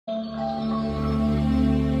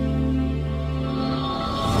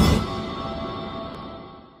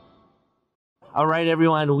All right,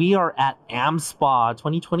 everyone, we are at MedSpa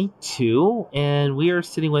 2022, and we are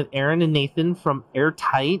sitting with Erin and Nathan from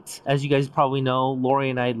Air-Tite. As you guys probably know, Lori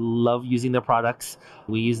and I love using their products.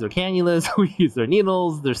 We use their cannulas, we use their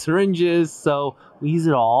needles, their syringes, so we use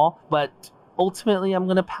it all. But ultimately, I'm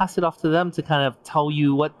going to pass it off to them to kind of tell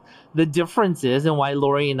you what the difference is and why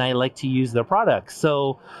Lori and I like to use their products.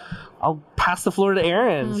 So I'll pass the floor to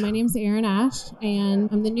Erin. My name's Erin Ashe, and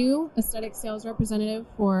I'm the new aesthetic sales representative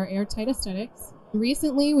for Air-Tite Aesthetics.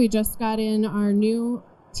 Recently, we just got in our new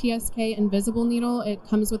TSK INViSIBLE needle. It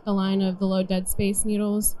comes with the line of the low dead space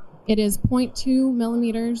needles. It is 0.2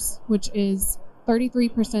 millimeters, which is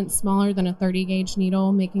 33% smaller than a 30 gauge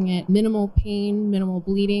needle, making it minimal pain, minimal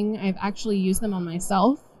bleeding. I've actually used them on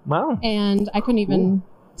myself. Wow. And I couldn't even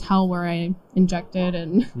tell where I injected,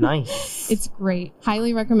 and nice. It's great.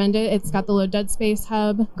 Highly recommend it. It's got the low dead space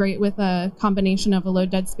hub, great with a combination of a low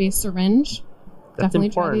dead space syringe. That's Definitely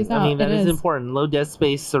important. try these out. I mean, that is important. Low dead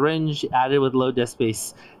space syringe added with low dead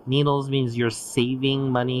space needles means you're saving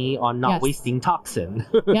money on not wasting toxin.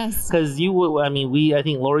 Yes. Because I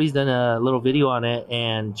think Lori's done a little video on it,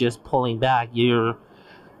 and just pulling back,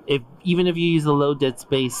 even if you use the low dead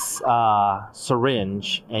space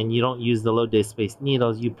syringe and you don't use the low dead space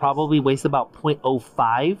needles, you probably waste about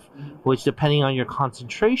 0.05, which depending on your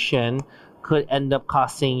concentration could end up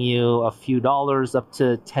costing you a few dollars up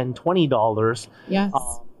to $10-$20. Yes.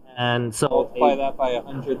 And so multiply that by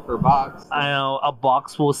 100 per box. I know a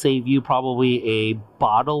box will save you probably a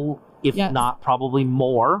bottle, if not probably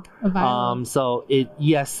more. So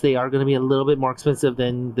yes, they are going to be a little bit more expensive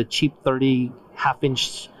than the cheap 30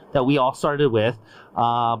 half-inch that we all started with,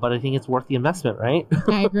 but I think it's worth the investment, right?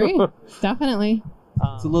 I agree. Definitely.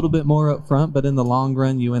 It's a little bit more up front, but in the long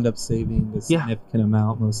run, you end up saving a significant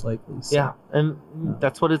amount, most likely. So, yeah, and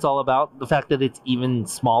that's what it's all about. The fact that it's even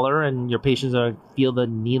smaller and your patients feel the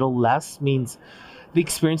needle less means the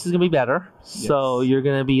experience is going to be better. Yes. So you're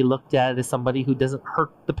going to be looked at as somebody who doesn't hurt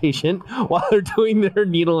the patient while they're doing their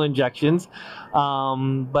needle injections.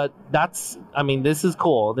 But this is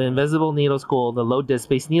cool. The invisible needle is cool. The low dead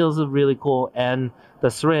space needles are really cool. And the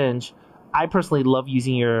syringe, I personally love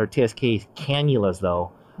using your TSK cannulas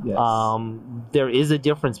though. Yes. There is a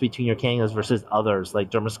difference between your cannulas versus others like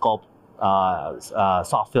Dermasculpt,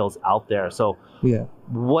 soft fills out there. So yeah,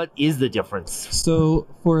 what is the difference? So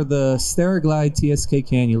for the STERiGLIDE TSK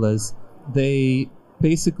cannulas, they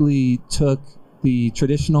basically took the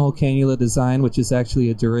traditional cannula design, which is actually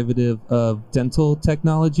a derivative of dental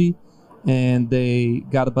technology, and they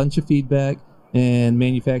got a bunch of feedback and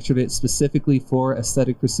manufactured it specifically for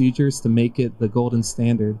aesthetic procedures to make it the golden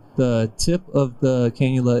standard. The tip of the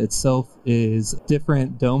cannula itself is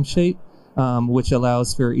different dome shape, which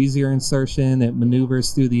allows for easier insertion. It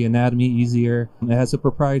maneuvers through the anatomy easier. It has a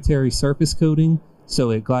proprietary surface coating,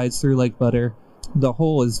 so it glides through like butter. The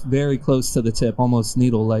hole is very close to the tip, almost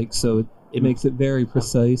needle-like, so it makes it very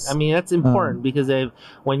precise. I mean, that's important because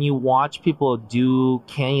when you watch people do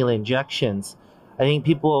cannula injections, I think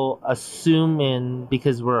people assume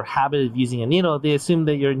because we're habited of using a needle, they assume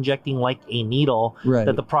that you're injecting like a needle,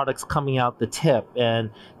 that the product's coming out the tip,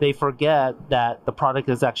 and they forget that the product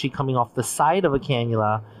is actually coming off the side of a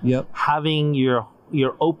cannula. Yep. Having your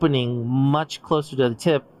opening much closer to the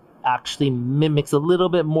tip actually mimics a little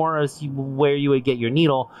bit more as where you would get your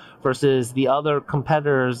needle versus the other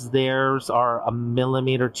competitors. Theirs are 1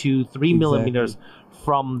 millimeter to 3 millimeters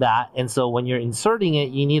from that, and so when you're inserting it,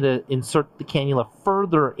 you need to insert the cannula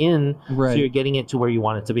further in, so you're getting it to where you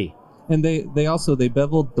want it to be. And they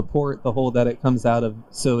beveled the hole that it comes out of,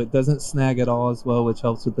 so it doesn't snag at all as well, which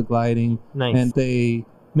helps with the gliding. Nice. And they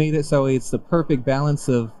made it so it's the perfect balance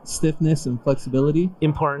of stiffness and flexibility.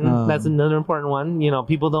 Important. That's another important one.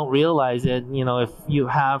 People don't realize it. If you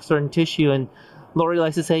have certain tissue, and Lori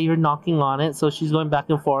likes to say you're knocking on it, so she's going back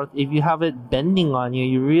and forth. If you have it bending on you,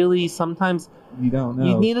 you really sometimes you don't know.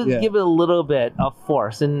 You need to give it a little bit of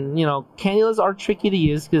force. And cannulas are tricky to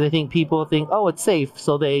use because I think people think, oh, it's safe,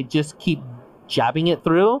 so they just keep jabbing it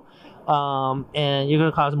through, and you're going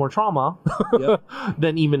to cause more trauma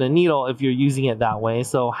than even a needle if you're using it that way.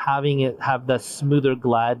 So having it have the smoother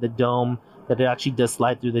glide, the dome, that it actually does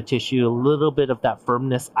slide through the tissue, a little bit of that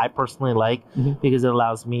firmness I personally like, because it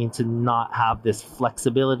allows me to not have this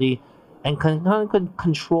flexibility and can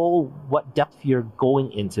control what depth you're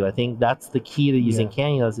going into. I think that's the key to using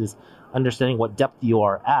cannulas, is understanding what depth you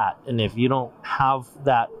are at. And if you don't have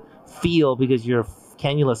that feel because your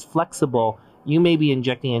cannula's flexible, you may be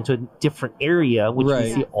injecting into a different area, which we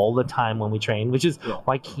Right. see all the time when we train, which is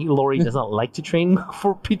why Lori doesn't like to train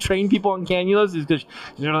people on cannulas, is because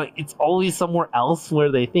like, it's always somewhere else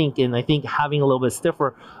where they think. And I think having a little bit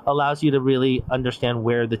stiffer allows you to really understand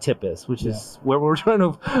where the tip is, which is where we're trying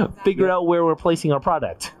to figure out where we're placing our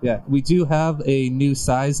product. Yeah, we do have a new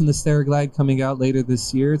size in the STERiGLIDE coming out later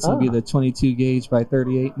this year. It's going to be the 22 gauge by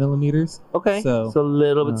 38 millimeters. Okay, so a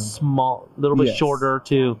little bit small, a little bit shorter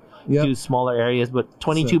to do smaller areas, but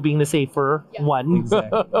 22 being the safer one.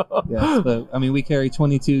 Exactly. Yes, but I mean, we carry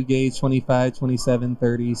 22 gauge, 25, 27,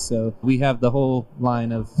 30, so we have the whole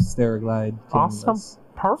line of STERiGLIDE cannulas. Awesome.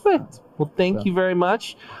 Perfect. Well, thank you very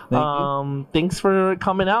much. Thank you. Thanks for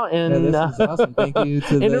coming out and this is awesome. Thank you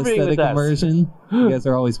to the interviewing Aesthetic with us. Immersion. You guys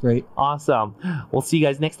are always great. Awesome. We'll see you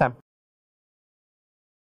guys next time.